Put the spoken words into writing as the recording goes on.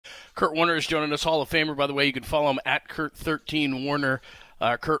Kurt Warner is joining us, Hall of Famer. By the way, you can follow him at Kurt13Warner,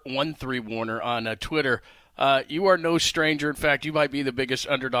 Kurt13Warner on Twitter. You are no stranger. In fact, you might be the biggest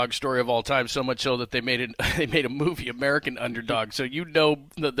underdog story of all time, so much so that they made a movie, American Underdog. So you know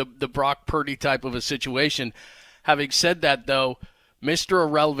the Brock Purdy type of a situation. Having said that, though, Mr.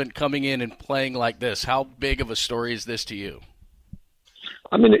 Irrelevant coming in and playing like this, how big of a story is this to you?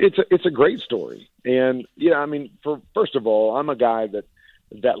 I mean, it's a great story. And, yeah, I mean, first of all, I'm a guy that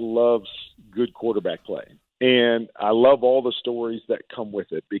loves good quarterback play. And I love all the stories that come with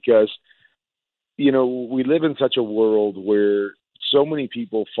it because, you know, we live in such a world where so many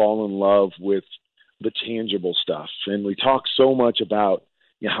people fall in love with the tangible stuff. And we talk so much about,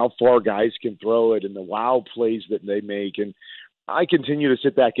 you know, how far guys can throw it and the wow plays that they make. And I continue to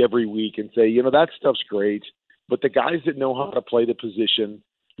sit back every week and say, you know, that stuff's great. But the guys that know how to play the position,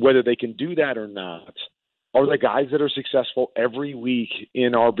 whether they can do that or not, are the guys that are successful every week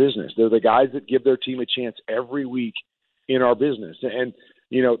in our business. They're the guys that give their team a chance every week in our business. And,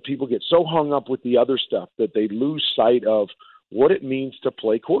 you know, people get so hung up with the other stuff that they lose sight of what it means to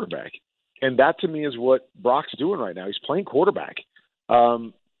play quarterback. And that, to me, is what Brock's doing right now. He's playing quarterback.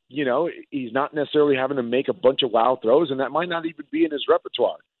 You know, he's not necessarily having to make a bunch of wow throws, and that might not even be in his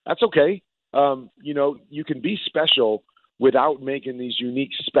repertoire. That's okay. You know, you can be special without making these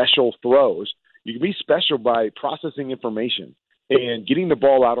unique special throws. You can be special by processing information and getting the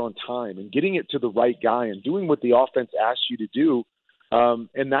ball out on time and getting it to the right guy and doing what the offense asks you to do.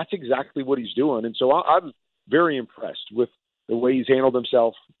 And that's exactly what he's doing. And so I'm very impressed with the way he's handled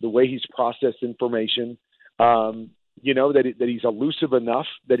himself, the way he's processed information, you know, that he's elusive enough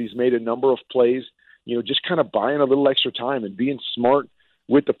that he's made a number of plays, you know, just kind of buying a little extra time and being smart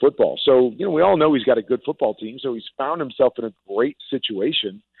with the football. So, you know, we all know he's got a good football team, so he's found himself in a great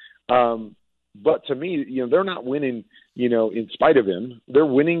situation. But to me, you know, they're not winning, you know, in spite of him. They're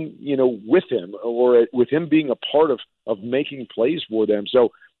winning, you know, with him or with him being a part of making plays for them.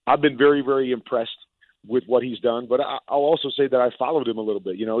 So I've been very, very impressed with what he's done. But I'll also say that I followed him a little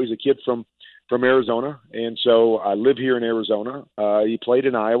bit. You know, he's a kid from Arizona, and so I live here in Arizona. He played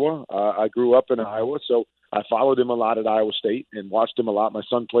in Iowa. I grew up in Iowa, so I followed him a lot at Iowa State and watched him a lot. My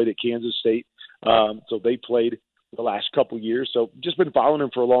son played at Kansas State, so they played the last couple of years. So just been following him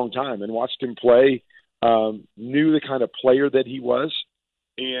for a long time and watched him play, knew the kind of player that he was.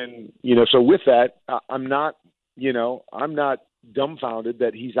 And, you know, so with that, I'm not dumbfounded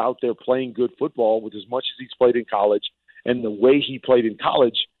that he's out there playing good football with as much as he's played in college. And the way he played in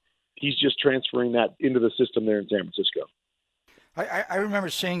college, he's just transferring that into the system there in San Francisco. I remember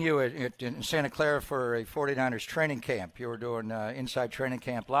seeing you in Santa Clara for a 49ers training camp. You were doing Inside Training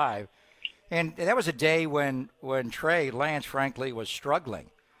Camp Live. And that was a day when Trey Lance, frankly, was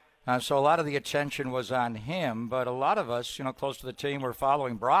struggling. So a lot of the attention was on him. But a lot of us, you know, close to the team were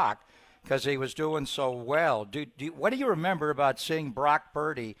following Brock because he was doing so well. What do you remember about seeing Brock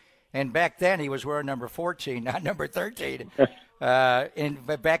Purdy? And back then he was wearing number 14, not number 13,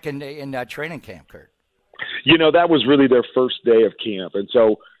 back in training camp, Kurt. You know, that was really their first day of camp. And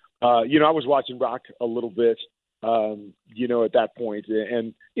so, you know, I was watching Brock a little bit, you know, at that point.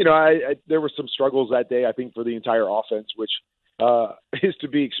 And, you know, there were some struggles that day, I think, for the entire offense, which is to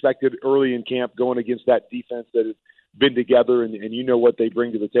be expected early in camp going against that defense that has been together and you know what they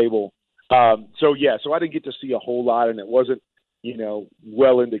bring to the table. So I didn't get to see a whole lot, and it wasn't, you know,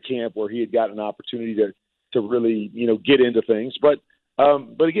 well into camp where he had gotten an opportunity to really, you know, get into things. But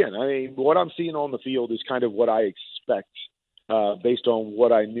again, I mean, what I'm seeing on the field is kind of what I expect based on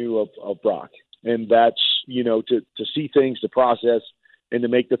what I knew of Brock. And that's, you know, to see things, to process, and to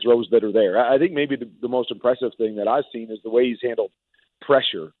make the throws that are there. I think maybe the most impressive thing that I've seen is the way he's handled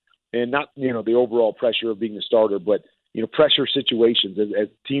pressure, and not, you know, the overall pressure of being a starter, but, you know, pressure situations as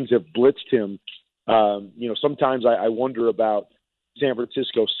teams have blitzed him. You know, sometimes I wonder about San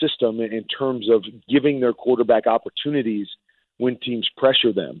Francisco's system in terms of giving their quarterback opportunities when teams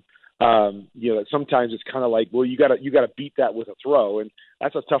pressure them. You know, sometimes it's kind of like, well, you got to beat that with a throw, and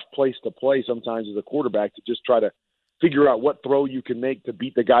that's a tough place to play sometimes as a quarterback, to just try to figure out what throw you can make to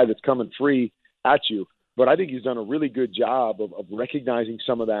beat the guy that's coming free at you. But I think he's done a really good job of recognizing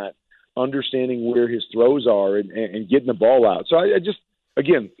some of that, understanding where his throws are, and getting the ball out. So I just,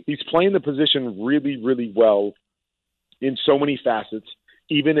 again, he's playing the position really, really well in so many facets,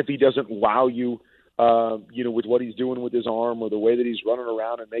 even if he doesn't wow you, you know, with what he's doing with his arm or the way that he's running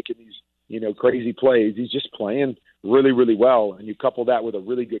around and making these, you know, crazy plays. He's just playing really, really well. And you couple that with a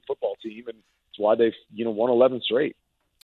really good football team, and it's why they've, you know, won 11 straight.